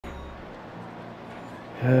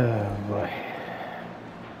Oh boy.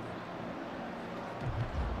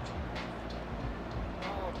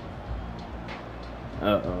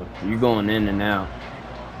 Uh-oh, you're going in and out.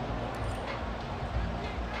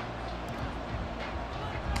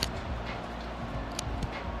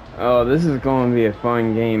 Oh, this is going to be a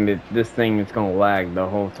fun game, but this thing is going to lag the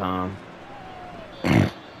whole time.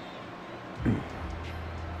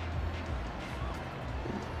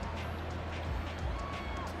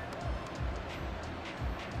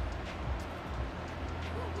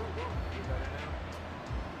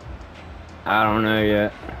 I don't know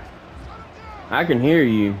yet. I can hear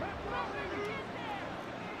you.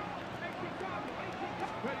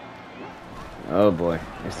 Oh boy,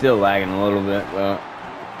 it's still lagging a little bit, but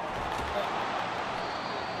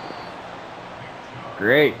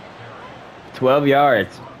great. 12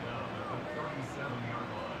 yards.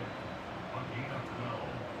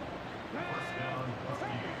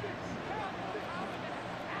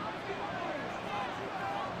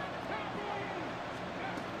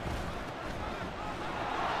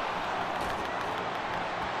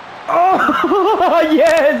 Oh,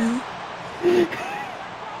 yes!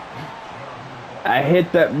 I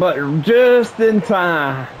hit that button just in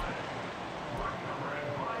time.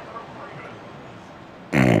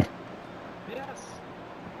 Yes.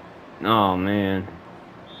 Oh, man.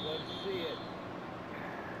 Let's see it.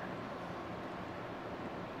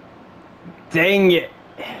 Dang it.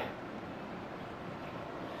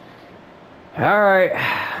 All right.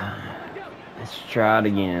 Let's try it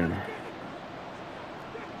again.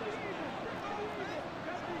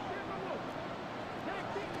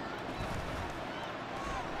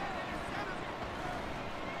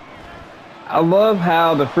 I love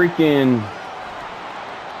how the freaking...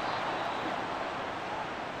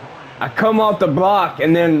 I come off the block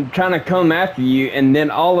and then trying to come after you, and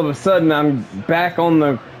then all of a sudden I'm back on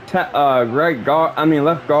the right guard. I mean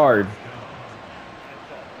left guard.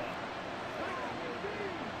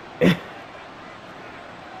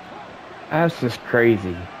 That's just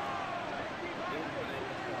crazy.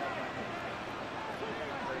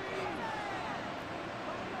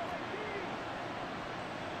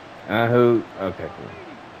 Who? Okay, cool.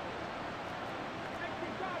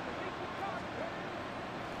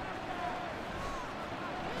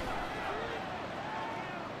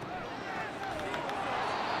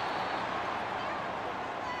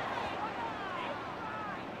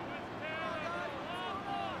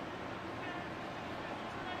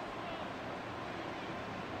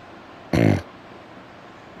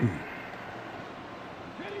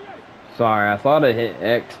 Sorry, I thought I hit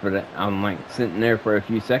X, but I'm like sitting there for a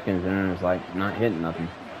few seconds and it was like not hitting nothing.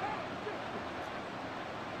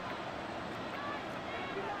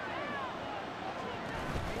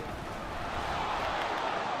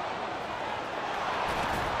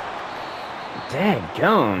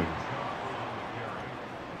 Daggone.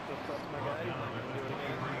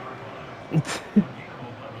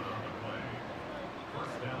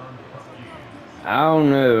 I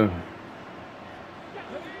don't know.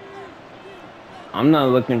 I'm not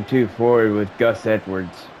looking too forward with Gus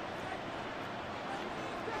Edwards.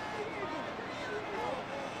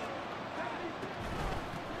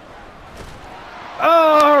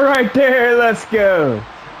 Oh, right there. Let's go.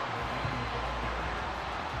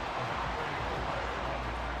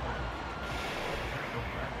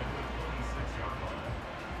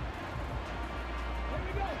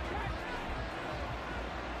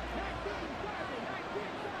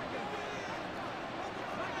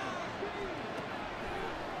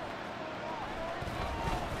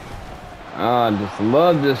 Oh, I just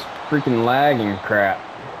love this freaking lagging crap.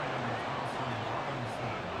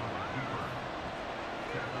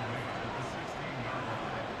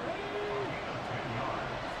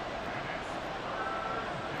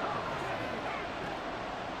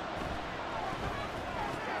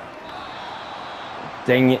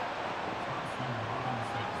 Dang it.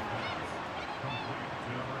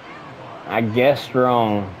 I guessed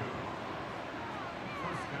wrong.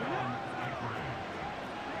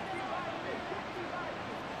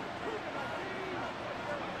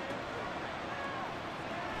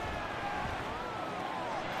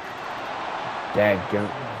 Dadgum.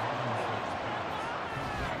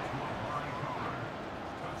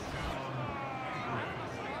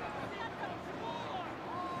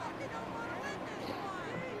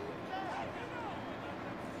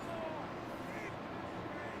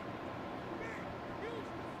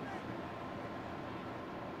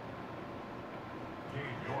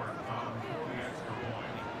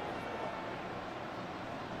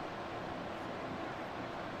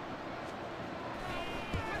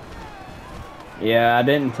 Yeah, I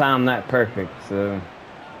didn't time that perfect, so.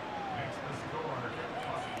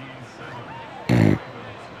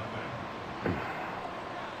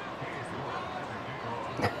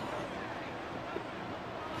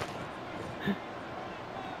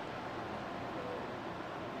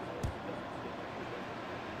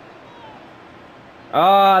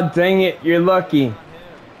 Ah, dang it, you're lucky.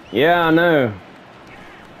 Yeah, I know.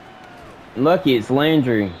 Lucky it's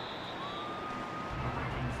Landry.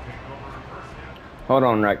 Hold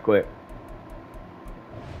on right quick.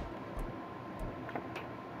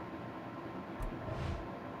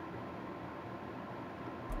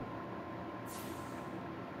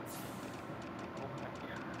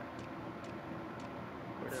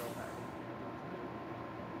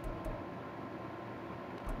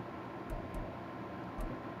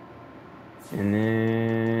 And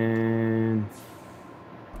then...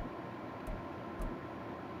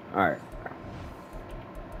 Alright.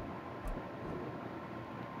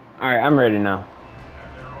 Alright, I'm ready now.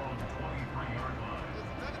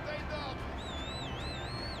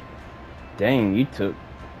 Dang, you took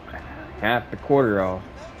half the quarter off.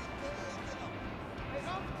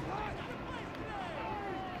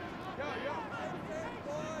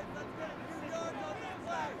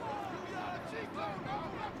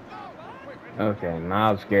 Okay,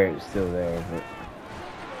 Miles Garrett's still there, but...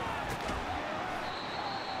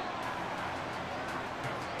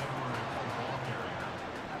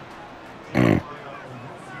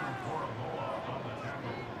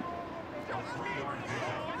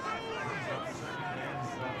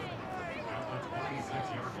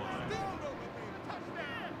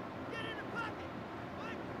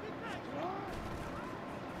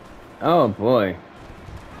 Oh boy.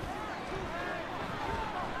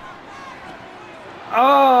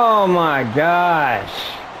 Oh my gosh.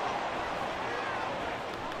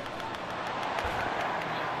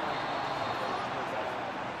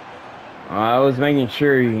 I was making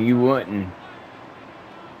sure you wouldn't.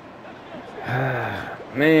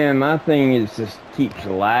 Man, my thing is just keeps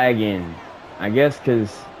lagging. I guess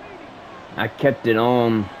because I kept it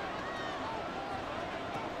on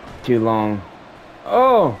too long.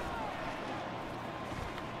 Oh!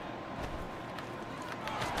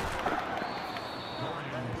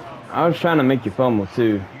 I was trying to make you fumble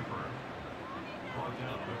too.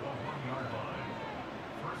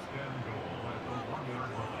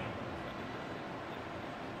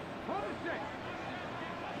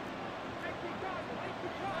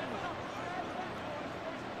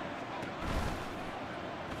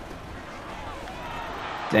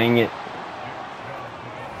 Dang it.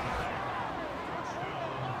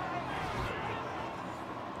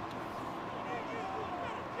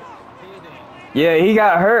 Yeah, he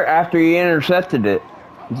got hurt after he intercepted it.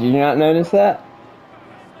 Did you not notice that?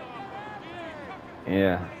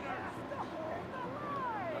 Yeah.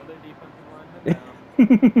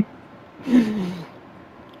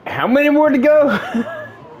 How many more to go?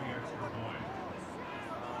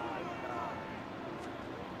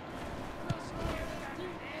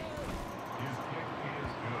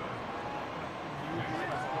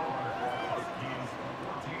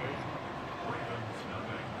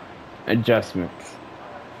 Adjustments.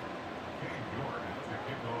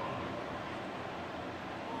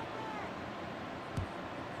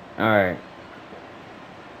 All right.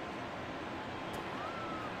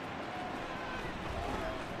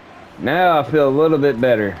 Now I feel a little bit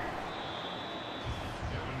better.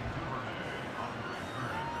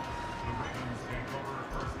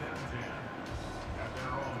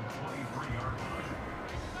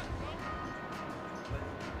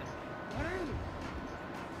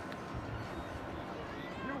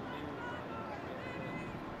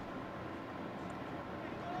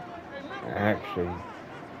 Actually.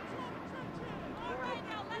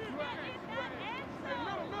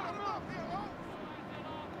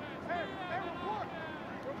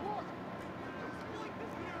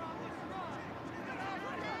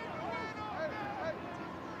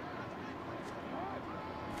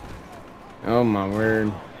 Oh my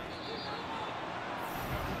word.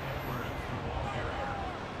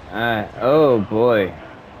 Oh boy.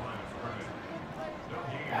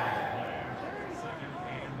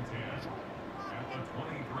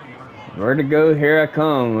 Where to go? Here I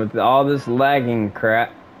come with all this lagging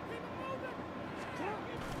crap.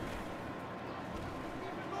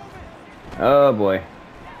 Oh boy.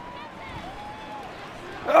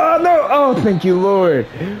 Oh no! Oh, thank you, Lord.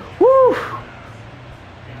 Woo!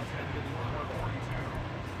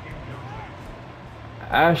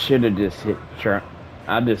 I should have just hit Trump.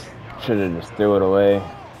 I just should have just threw it away.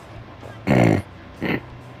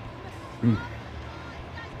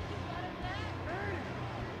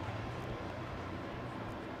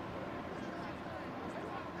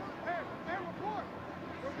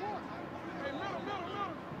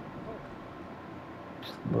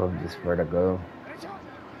 Just love this vertigo.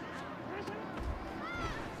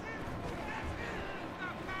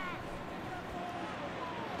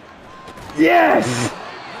 Yes!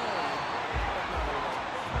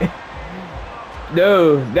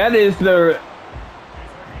 No, that is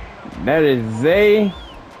Zay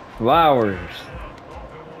Flowers.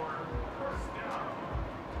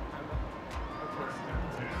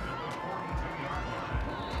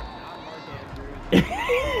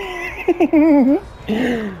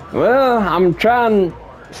 Well, I'm trying to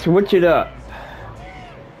switch it up.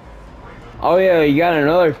 Oh yeah, you got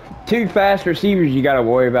another 2 fast receivers you got to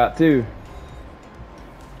worry about too.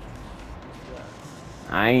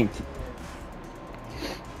 I ain't.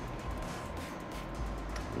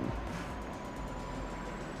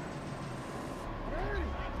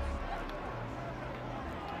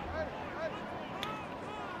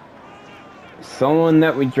 Someone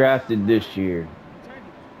that we drafted this year.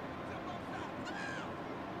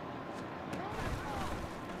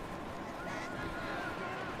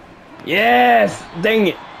 Yes! Dang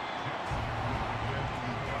it!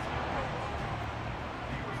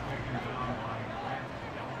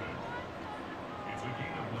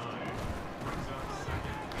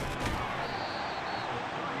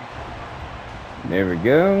 There we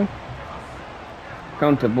go.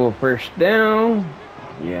 Comfortable first down.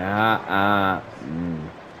 Yeah,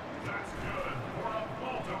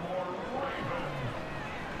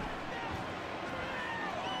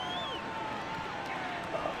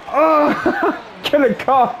 Oh, could have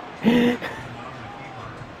caught.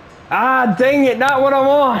 Ah, dang it, not what I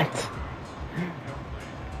want.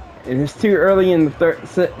 And it's too early in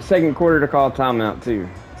the second quarter to call timeout too.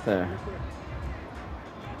 So.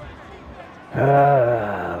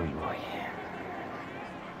 Oh boy.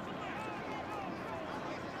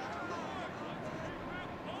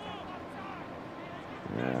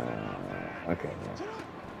 Okay.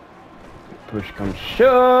 Push comes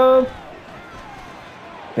shove.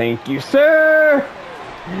 Thank you, sir.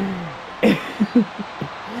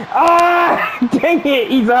 Ah, dang it,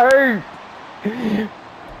 he's hurt.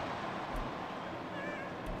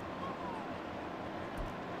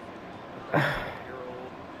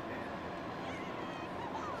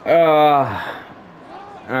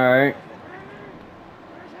 Alright.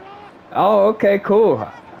 Oh, okay, cool.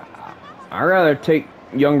 I'd rather take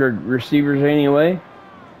younger receivers anyway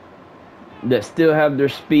that still have their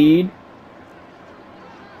speed.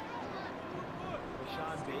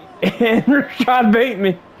 And Rashad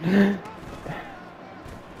Bateman.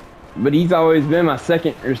 But he's always been my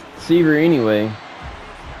second receiver anyway.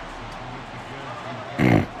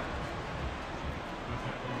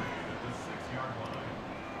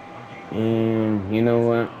 And you know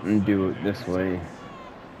what? I'm gonna do it this way.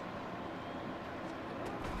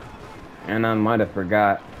 And I might have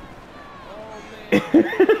forgot.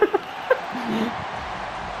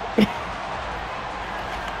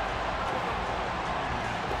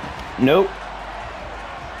 Nope.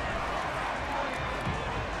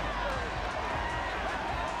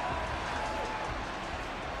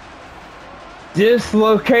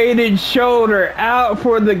 Dislocated shoulder, out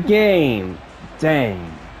for the game.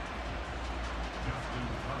 Dang.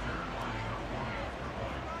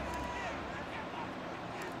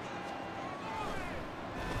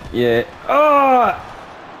 Yeah. Oh!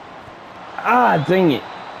 Ah, dang it.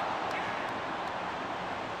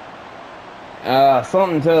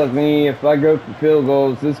 Something tells me if I go for field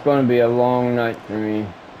goals, this is going to be a long night for me.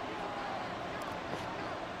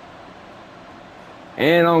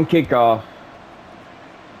 And on kickoff.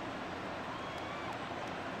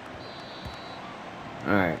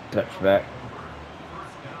 Alright, touchback.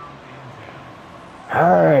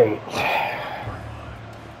 Alright.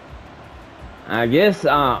 I guess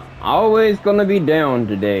I'm always going to be down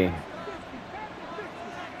today.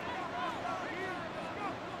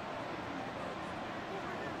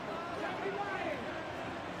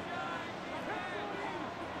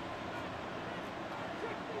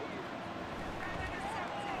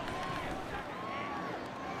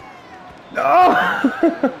 Oh!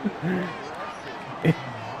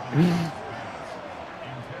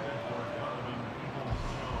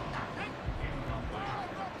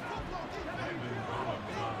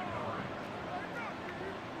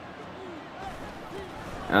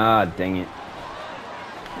 Ah, dang it.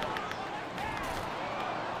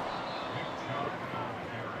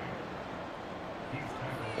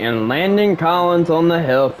 And Landon Collins on the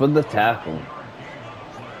help of the tackle.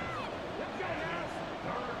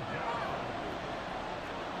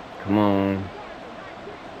 Come on.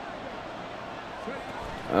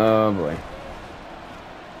 Oh boy.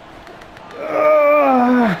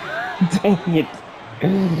 Oh, dang it.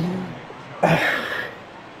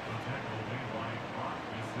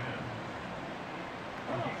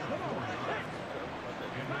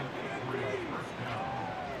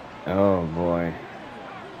 Oh boy.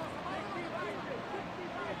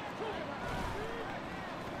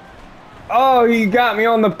 Oh, you got me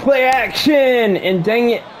on the play action, and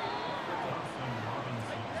dang it.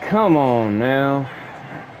 Come on now.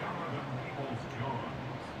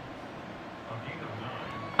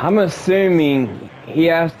 I'm assuming he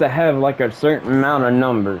has to have like a certain amount of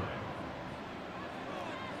number.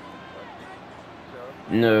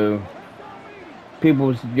 No.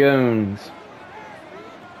 Peoples Jones.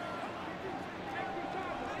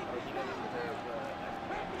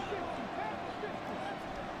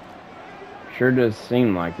 Sure does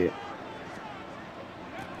seem like it.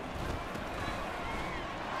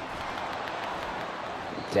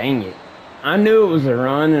 Dang it. I knew it was a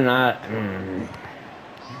run and I...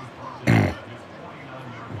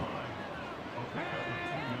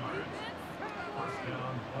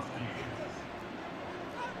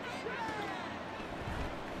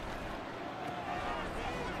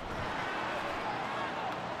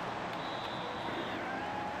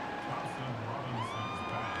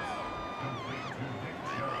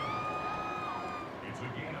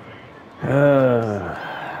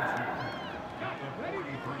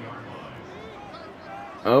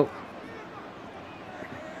 Oh.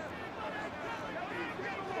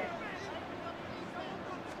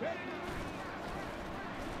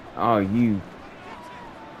 Oh, you.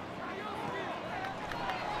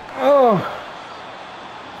 Oh.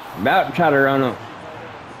 About to try to run up.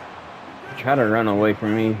 Try to run away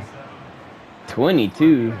from me.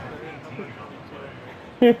 22.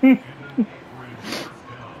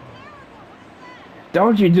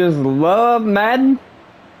 Don't you just love Madden?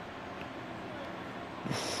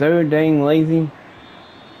 So dang lazy.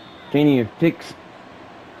 Can't even fix.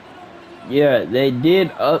 Yeah, they did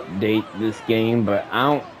update this game, but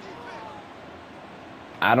I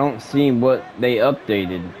don't see what they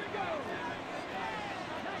updated.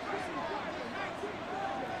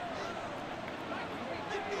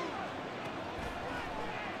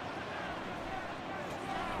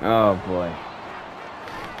 Oh boy.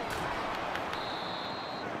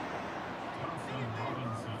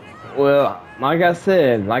 Well, like I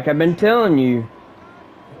said, like I've been telling you,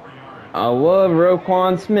 I love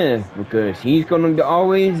Roquan Smith because he's going to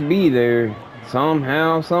always be there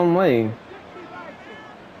somehow, some way.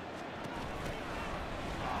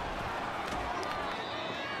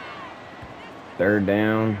 Third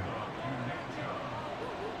down.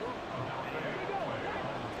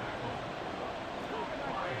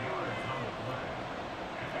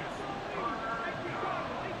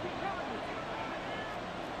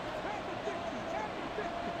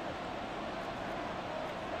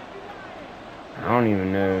 I don't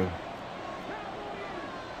even know.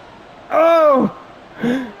 Oh!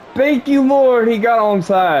 Thank you, Lord, he got on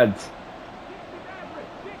sides.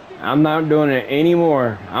 I'm not doing it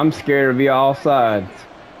anymore. I'm scared to be all sides.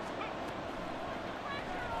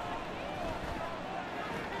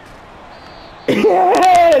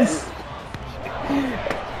 Yes!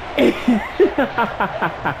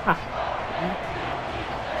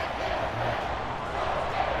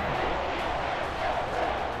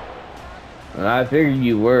 Well, I figured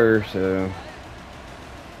you were, so.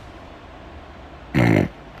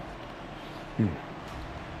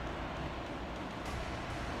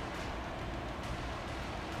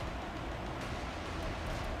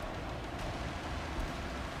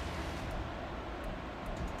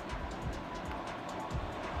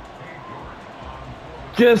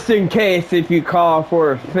 Just in case if you call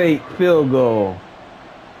for a fake field goal.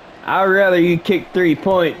 I'd rather you kick 3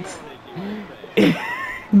 points.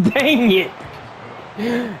 Dang it.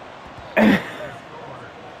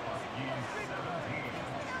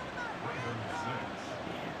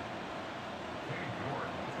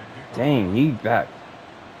 Dang, you got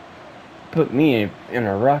put me in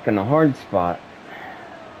a rock and a hard spot.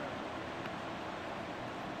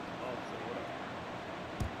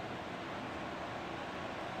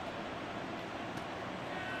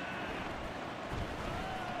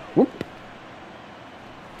 Whoop.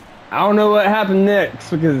 I don't know what happened next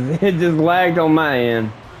because it just lagged on my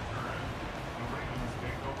end.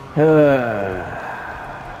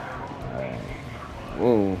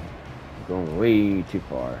 Whoa, going way too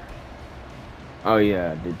far. Oh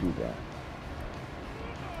yeah, I did do that.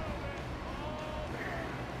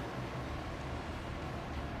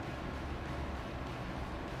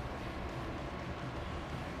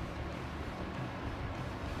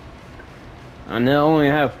 I know I only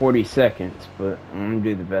have 40 seconds, but I'm gonna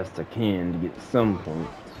do the best I can to get some points.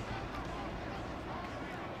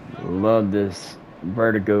 Love this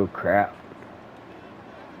vertigo crap.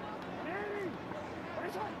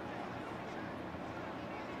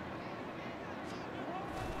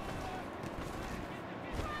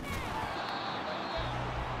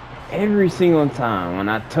 Every single time when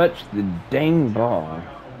I touch the dang ball.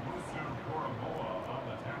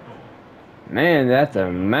 Man, that's a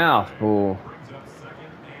mouthful.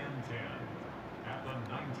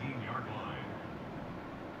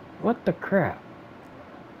 What the crap?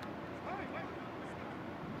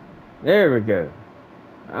 There we go.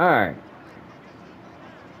 Alright.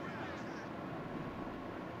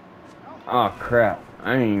 Oh crap.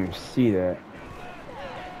 I didn't even see that.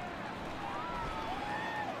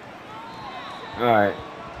 Alright.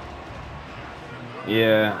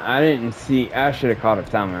 Yeah, I didn't see. I should have caught a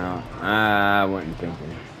timeout. I wasn't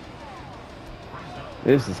thinking.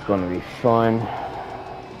 This is going to be fun.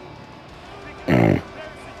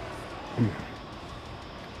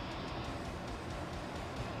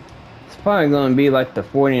 It's probably going to be like the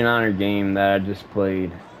 49er game that I just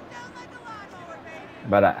played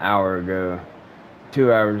about an hour ago.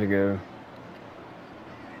 2 hours ago.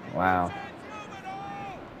 Wow.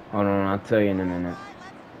 Hold on, I'll tell you in a minute.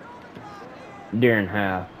 During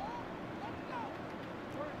half.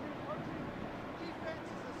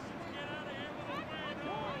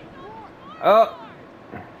 Oh!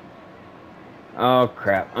 Oh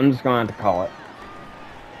crap, I'm just going to have to call it.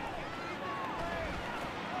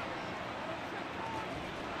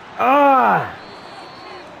 Ah!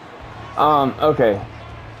 Okay.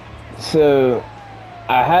 So,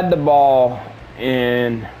 I had the ball,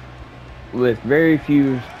 and with very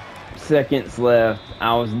few seconds left,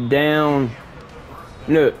 I was down.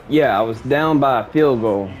 No, yeah, I was down by a field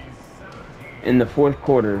goal in the fourth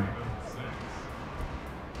quarter.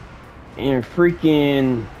 And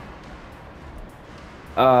freaking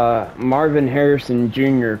Marvin Harrison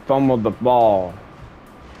Jr. fumbled the ball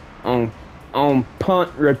on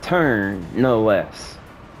punt return, no less.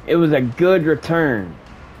 It was a good return.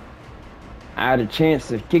 I had a chance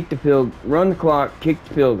to run the clock, kick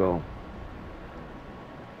the field goal.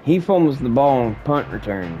 He fumbles the ball on punt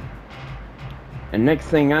return. And next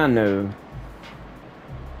thing I know,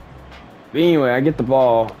 but anyway, I get the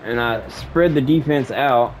ball and I spread the defense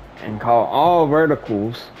out and call all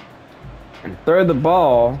verticals and throw the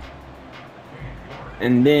ball,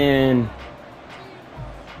 and then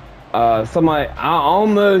I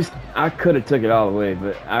could have took it all the way,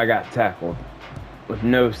 but I got tackled with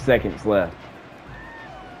no seconds left.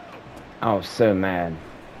 I was so mad.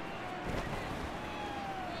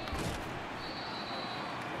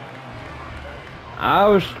 I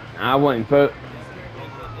wasn't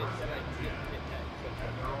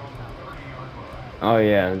oh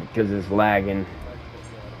yeah, because it's lagging.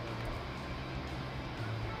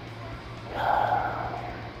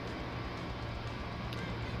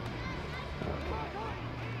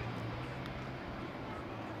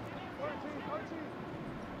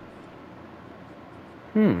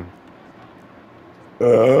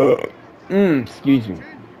 Excuse me.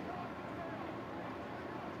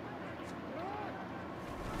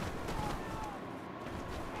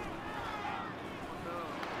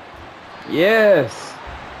 Yes.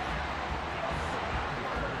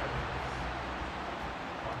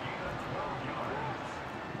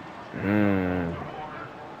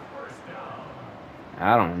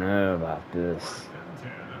 I don't know about this.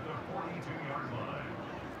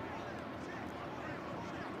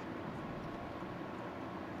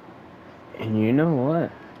 And you know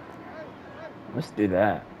what? Let's do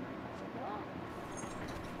that.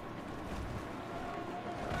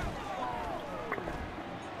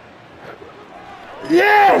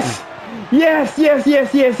 Yes! Yes, yes,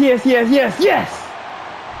 yes, yes, yes, yes, yes, yes!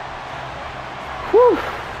 Whew!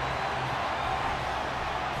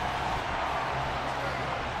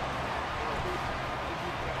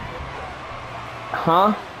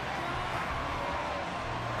 Huh?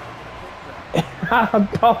 I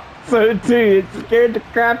thought so too. It scared the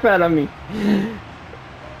crap out of me.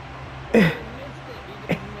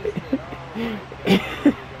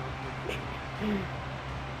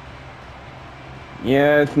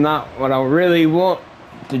 Yeah, it's not what I really want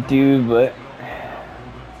to do, but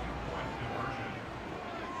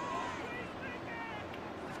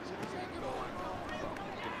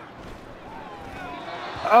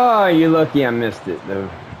oh, you're lucky I missed it though.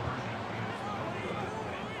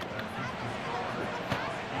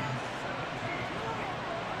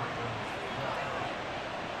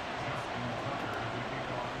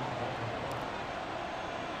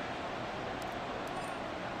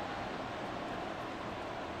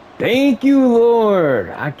 Thank you,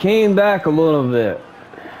 Lord. I came back a little bit.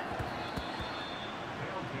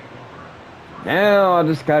 Now I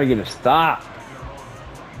just gotta get a stop.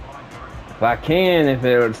 If I can, if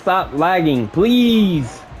it would stop lagging,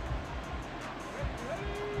 please.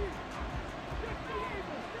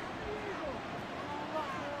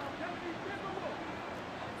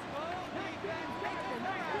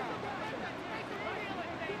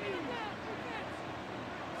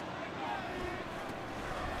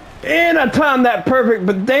 And I timed that perfect,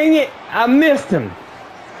 but dang it, I missed him.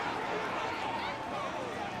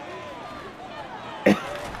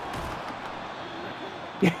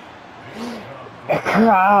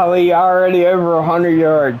 Golly, already over 100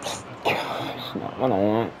 yards. Gosh, not what I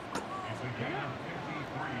want.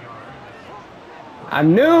 I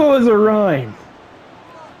knew it was a run.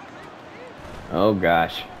 Oh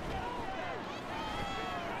gosh.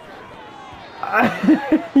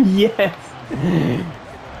 Yes.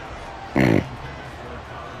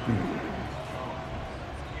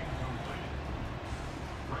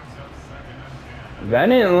 That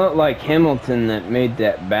didn't look like Hamilton that made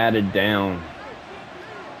that batted down.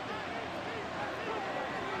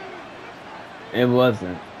 It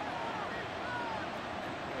wasn't.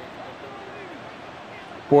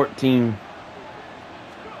 14.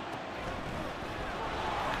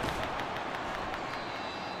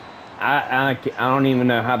 I don't even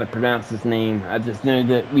know how to pronounce his name. I just know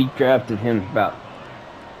that we drafted him about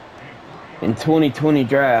in 2020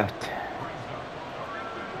 draft.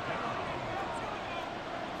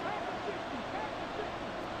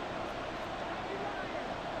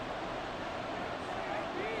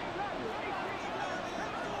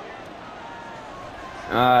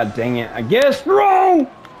 Ah, dang it. I guessed wrong!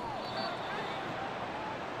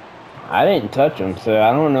 I didn't touch him, so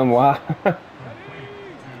I don't know why.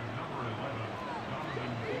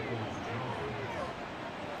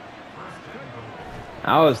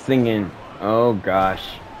 I was thinking, oh gosh.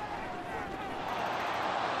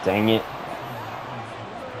 Dang it.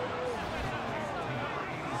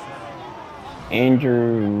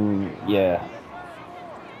 Andrew, yeah.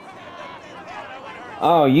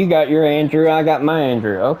 Oh, you got your Andrew, I got my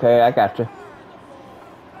Andrew. Okay, I got you.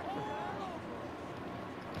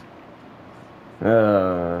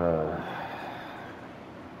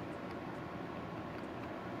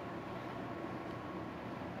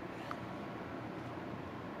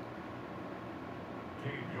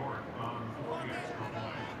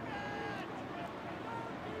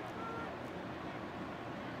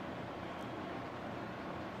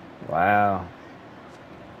 Wow.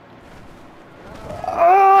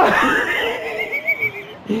 Oh!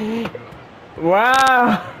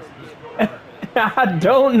 Wow. I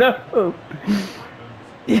don't know.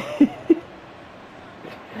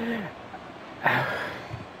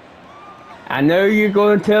 I know you're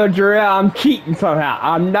going to tell Jarrell I'm cheating somehow.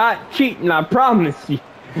 I'm not cheating, I promise you.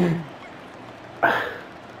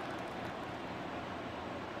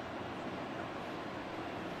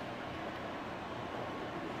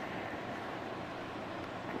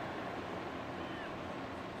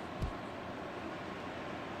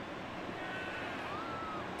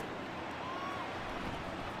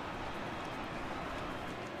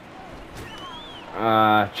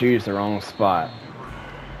 Choose the wrong spot.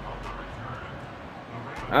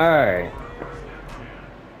 Alright.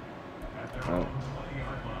 Oh.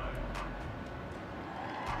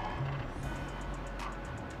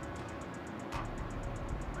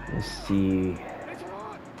 Let's see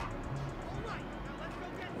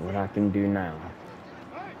what I can do now.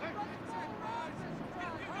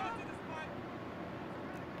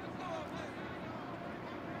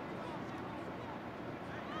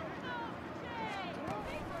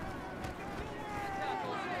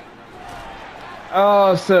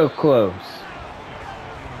 Oh, so close.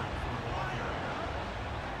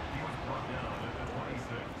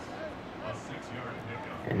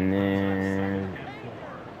 And then,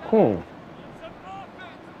 cool.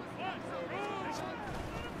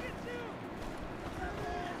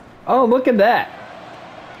 Oh, look at that.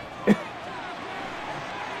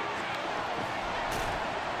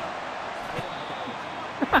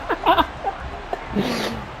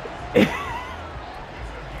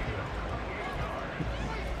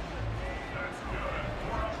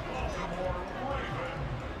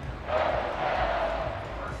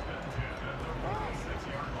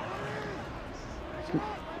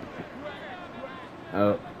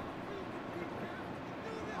 Oh.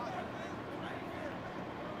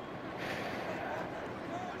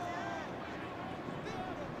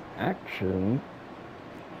 Actually,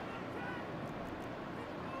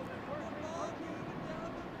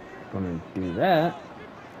 gonna do that.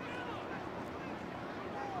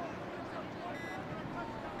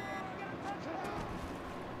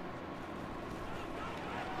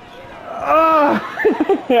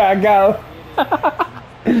 Oh, yeah, I got.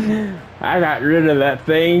 I got rid of that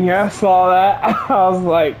thing. I saw that. I was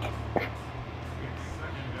like,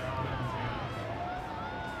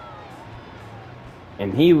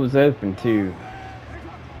 and he was open too,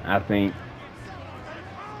 I think.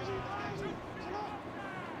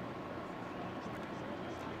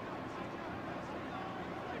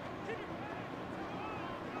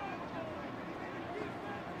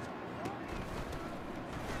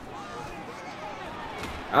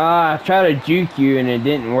 Ah, I tried to juke you and it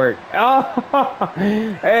didn't work. Oh,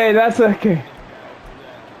 hey, that's okay.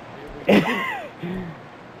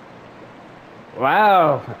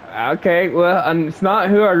 Wow. Okay, well, it's not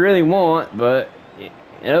who I really want, but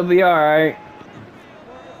it'll be all right.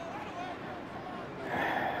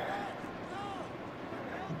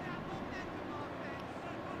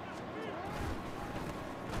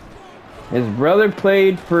 His brother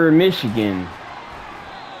played for Michigan.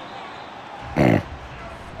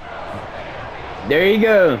 There you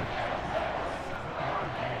go.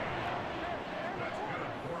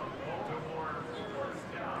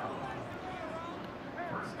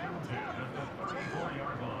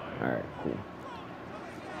 All right, cool.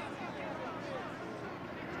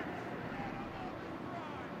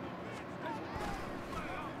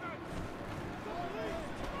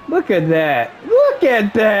 Look at that. Look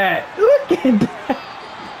at that. Look at that.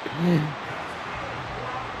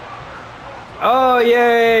 Oh,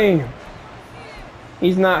 yay.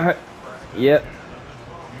 He's not hurt. Yep.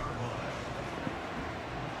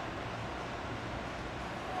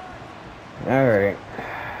 All right.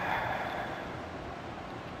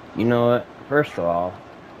 You know what? First of all,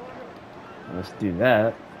 let's do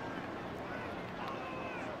that.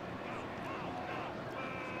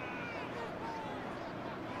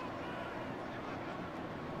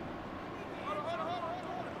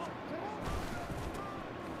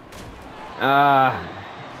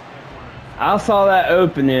 I saw that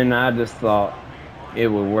opening. I just thought it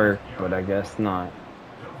would work, but I guess not.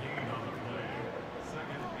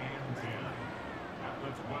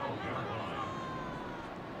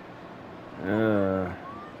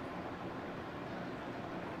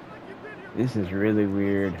 This is really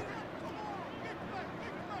weird.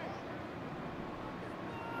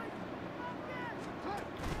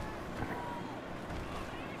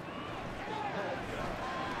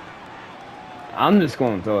 I'm just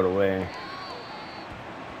going to throw it away.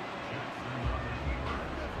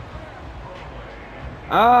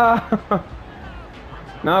 Ah,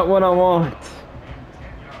 not what I want.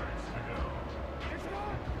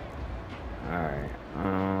 All right.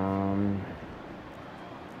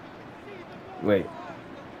 Wait.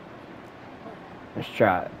 Let's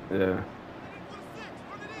try it.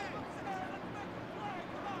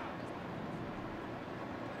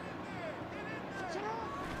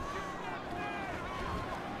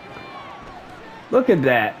 Look at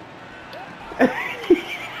that.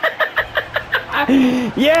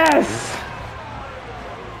 Yes!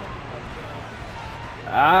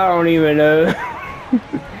 I don't even know.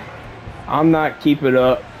 I'm not keeping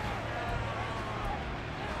up.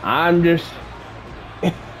 I'm just...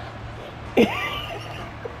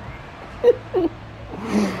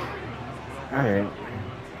 Alright.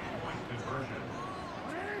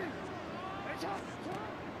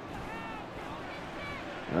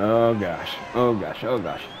 Oh gosh. Oh gosh. Oh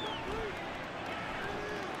gosh.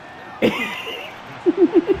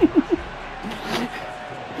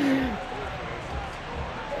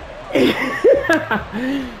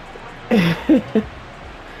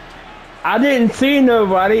 I didn't see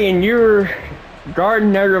nobody, and you were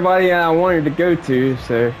guarding everybody I wanted to go to,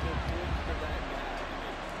 so.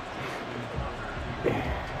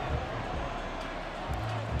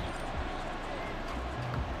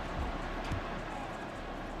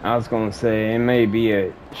 I was gonna say, it may be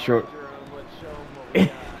a short.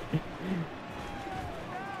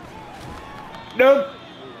 Nope.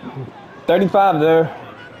 35 though.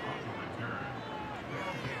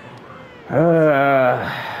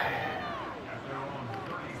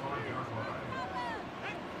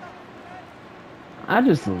 I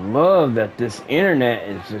just love that this internet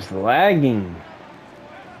is just lagging.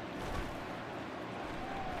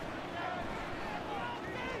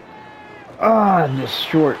 Ah, just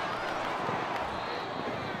short.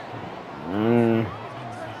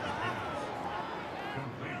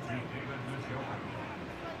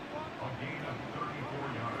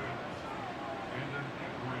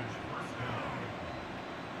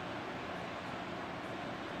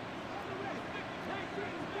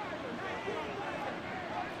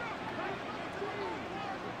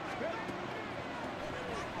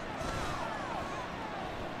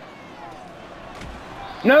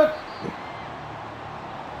 Nope.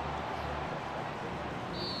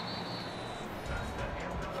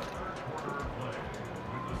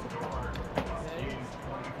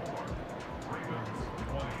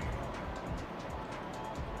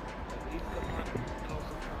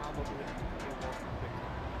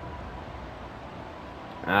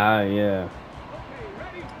 Ah, yeah.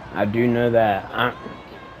 I do know that.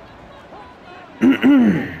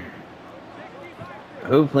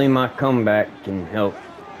 Hopefully my comeback can help.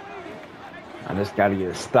 I just got to get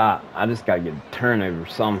a stop. I just got to get a turnover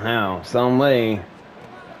somehow, some way.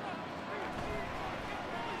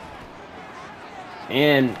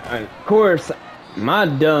 And, of course, my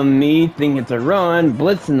dumb me thinking it's a run,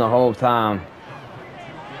 blitzing the whole time.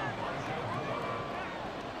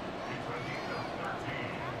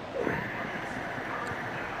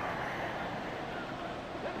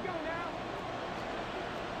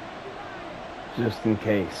 Just in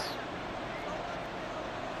case.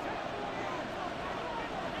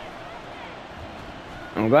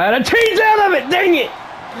 I'm glad I changed out of it, dang it!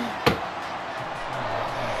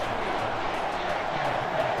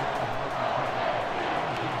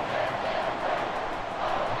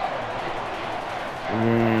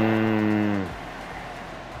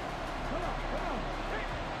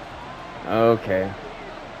 Okay.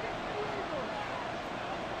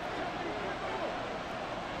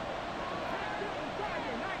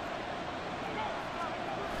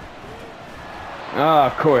 Oh,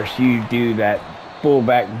 of course you do that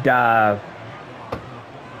fullback dive.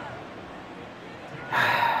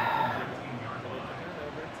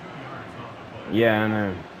 Yeah, I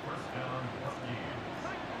know.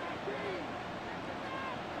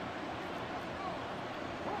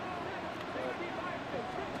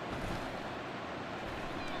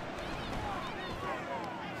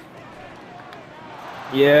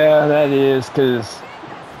 Yeah, that is because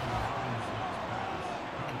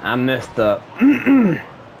I messed up.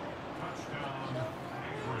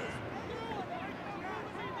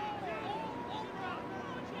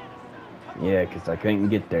 Yeah, because I couldn't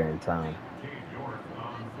get there in time.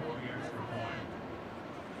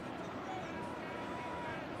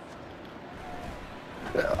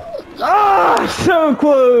 Ah, so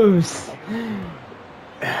close.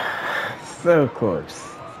 So close.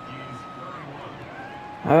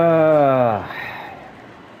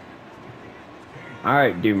 All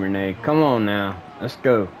right, Duvernay, come on now. Let's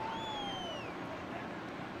go.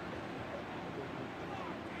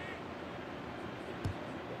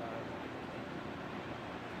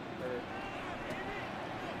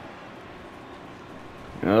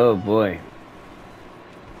 Oh boy.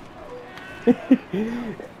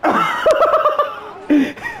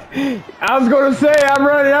 I was gonna say I'm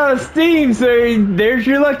running out of steam, so there's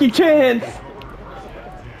your lucky chance.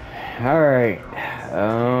 All right. That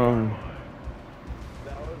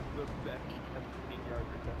was the best 15-yard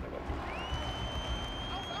return I've ever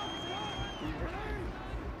seen.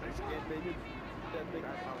 They did that thing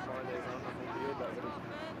on how far they run on the field. That would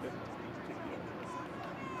have been at least 2 yards.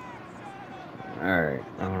 All right.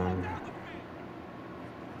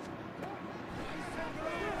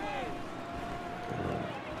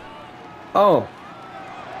 Oh.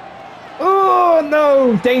 Oh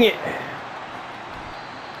no! Dang it!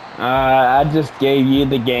 I just gave you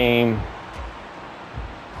the game.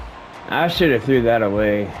 I should have threw that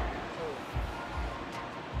away.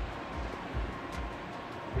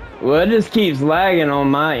 Well, it just keeps lagging on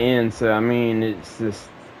my end, so I mean, it's just.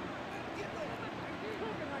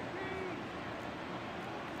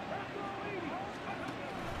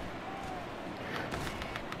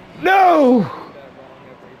 No!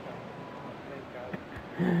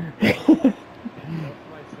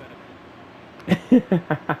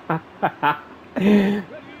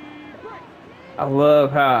 I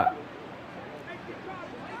love how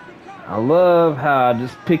I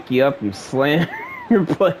just pick you up and slam your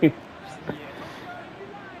players.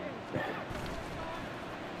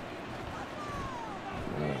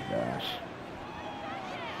 Oh gosh.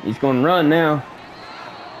 He's gonna run now.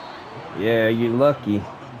 Yeah, you're lucky.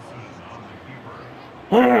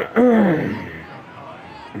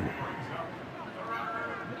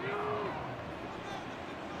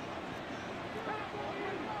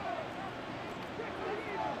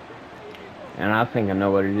 And I think I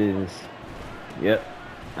know what it is. Yep,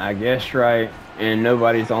 I guessed right, and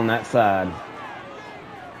nobody's on that side.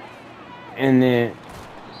 And then,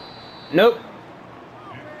 nope.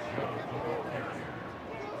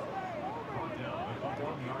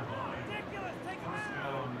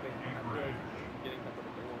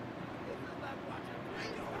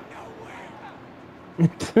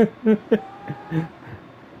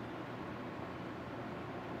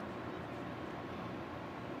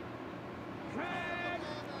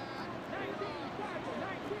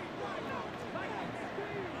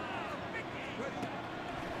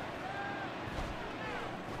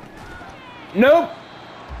 Nope.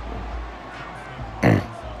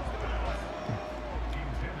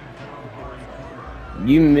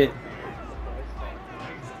 You missed.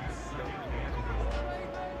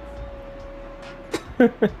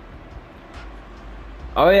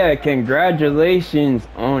 Oh yeah, congratulations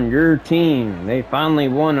on your team. They finally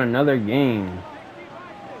won another game.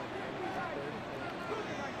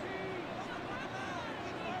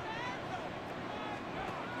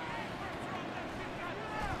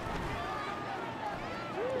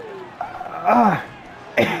 Ah.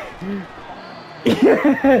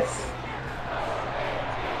 Yes.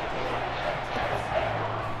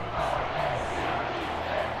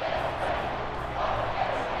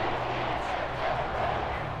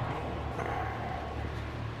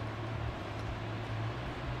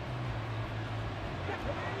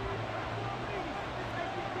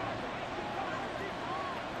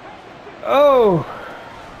 Oh.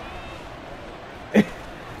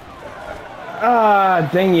 Ah,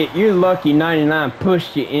 dang it. You're lucky 99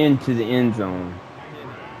 pushed you into the end zone.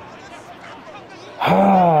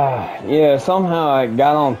 Ah, yeah, somehow I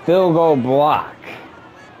got on field goal block.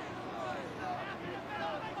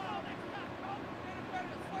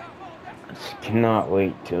 Just cannot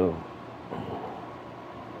wait till.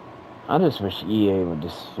 I just wish EA would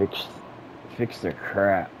just fix their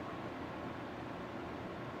crap.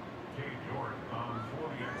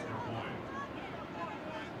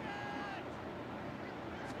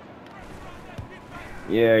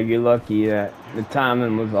 Yeah, you're lucky that the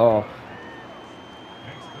timing was off.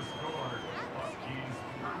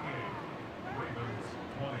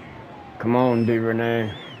 Come on,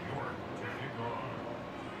 DuVernay.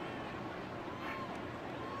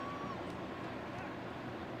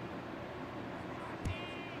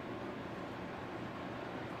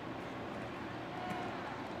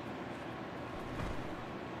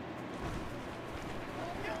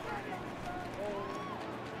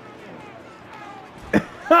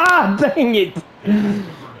 Ah, dang it!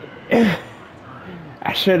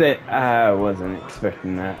 I should have. I wasn't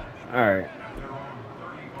expecting that. All right.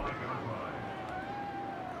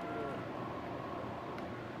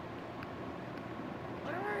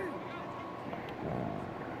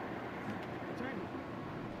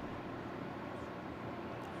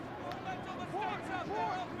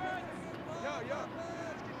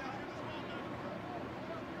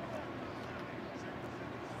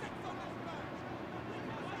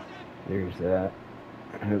 There's that.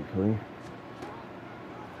 Hopefully.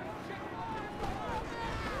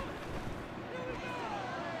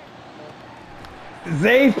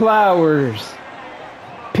 Zay Flowers.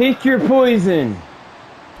 Pick your poison.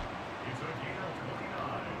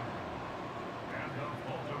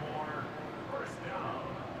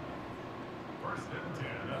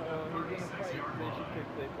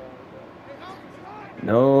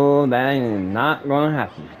 No, that ain't not gonna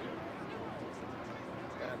happen.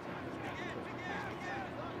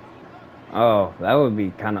 Oh, that would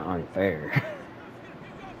be kind of unfair.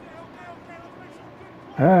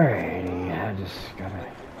 Alrighty, I just gotta.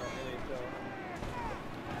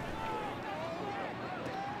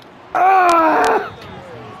 Ah!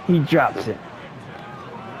 He drops it.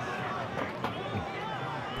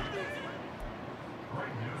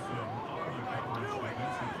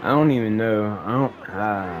 I don't even know. I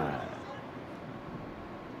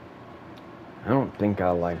don't think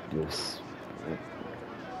I like this.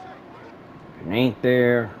 If it ain't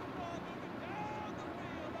there,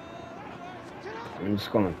 I'm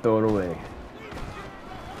just gonna throw it away.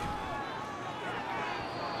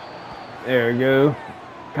 There we go.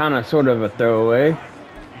 Kind of sort of a throwaway.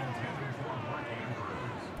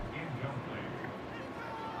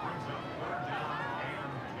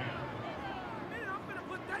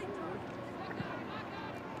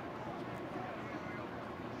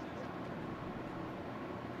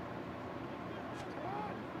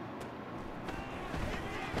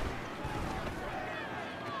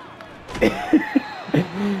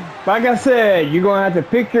 Like I said, you're gonna have to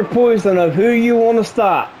pick your poison of who you want to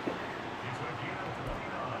stop.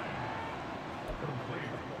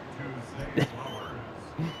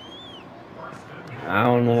 I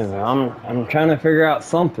don't know. I'm trying to figure out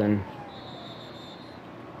something.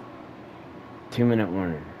 2-minute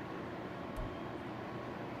warning.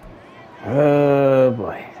 Oh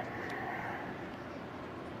boy.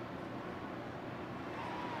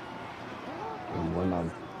 And what I'll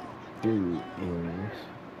do is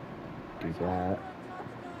do that.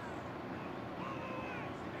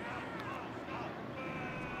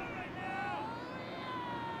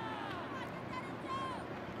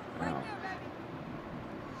 Oh.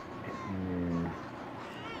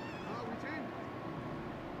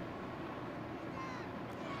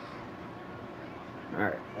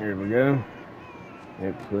 Alright, here we go.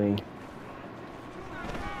 Hopefully.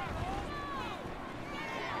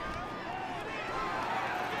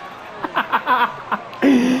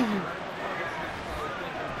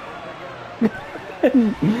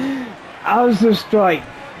 I was just like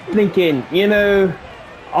thinking, you know,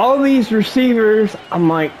 all these receivers, I'm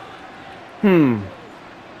like,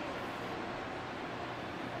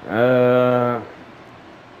 uh,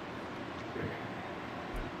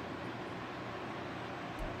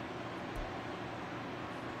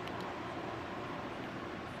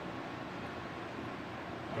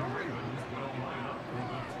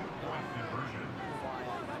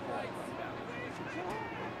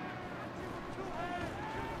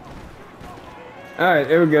 Alright,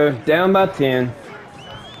 there we go. Down by 10.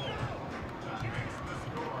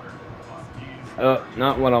 Oh,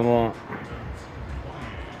 not what I want.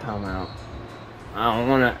 Timeout. I don't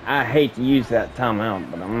want to. I hate to use that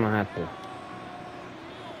timeout, but I'm going to have to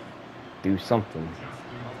do something.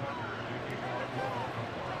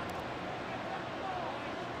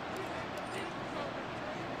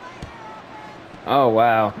 Oh,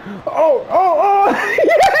 wow. Oh!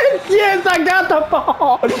 Yes! Yes, I got the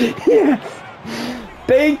ball! Yes!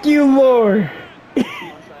 Thank you, Lord!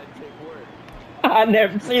 I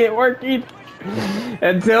never seen it work either.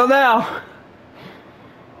 Until now.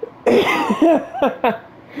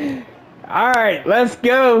 Alright, let's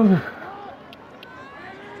go.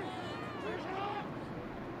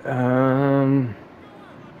 And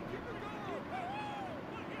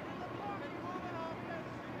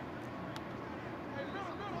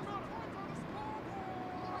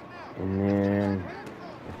then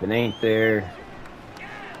if it ain't there,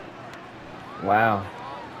 wow.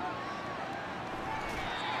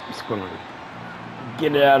 Just gonna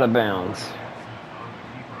get it out of bounds.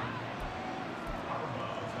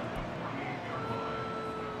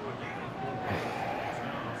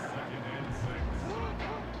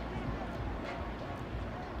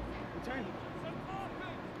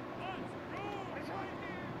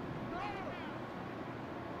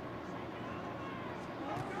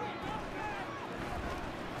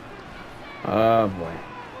 Oh boy.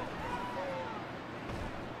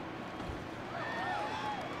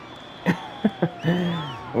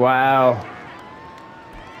 Wow.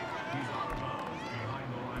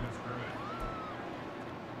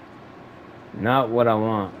 Not what I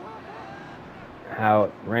want. How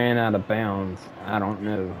it ran out of bounds, I don't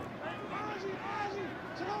know.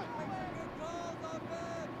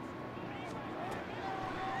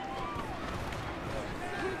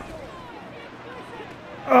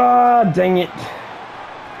 Oh, dang it.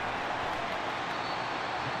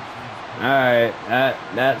 Alright,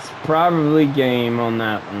 that's probably game on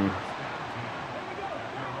that one.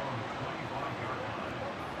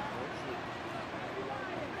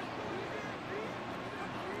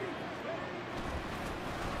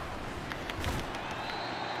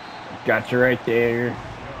 Got you right there.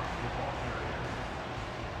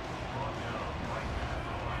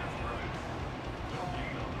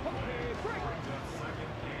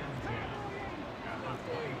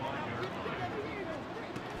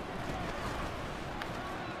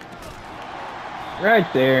 Right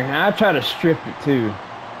there. I try to strip it too.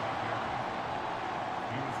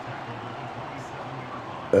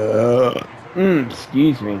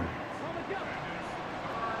 Excuse me.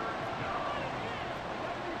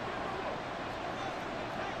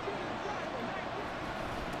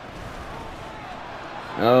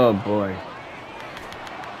 Oh boy.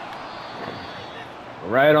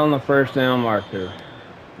 Right on the first down marker.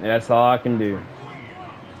 That's all I can do.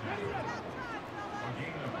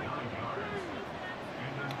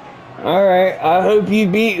 Alright, I hope you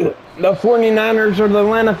beat the 49ers or the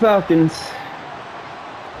Atlanta Falcons.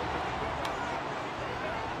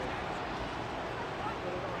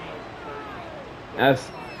 That's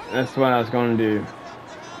what I was going to do.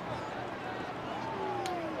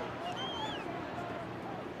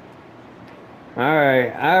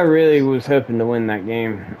 Alright, I really was hoping to win that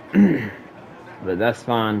game. But that's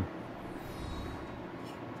fine.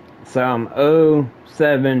 So I'm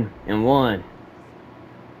 0-7-1.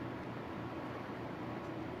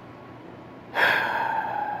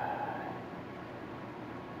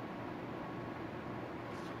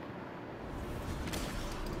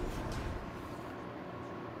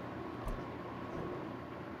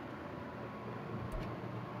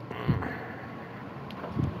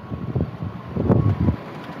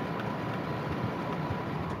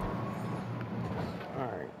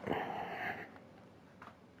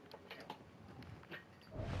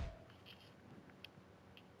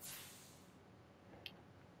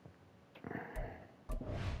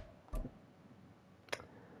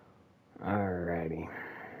 Alrighty.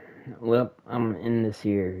 Well, I'm in this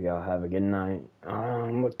here. Y'all have a good night.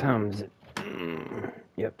 What time is it?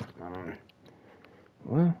 Yep.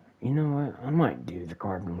 Well, you know what? I might do the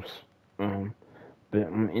Cardinals. But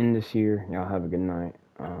I'm in this here. Y'all have a good night.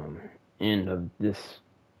 End of this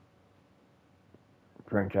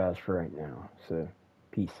franchise for right now. So,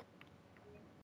 peace.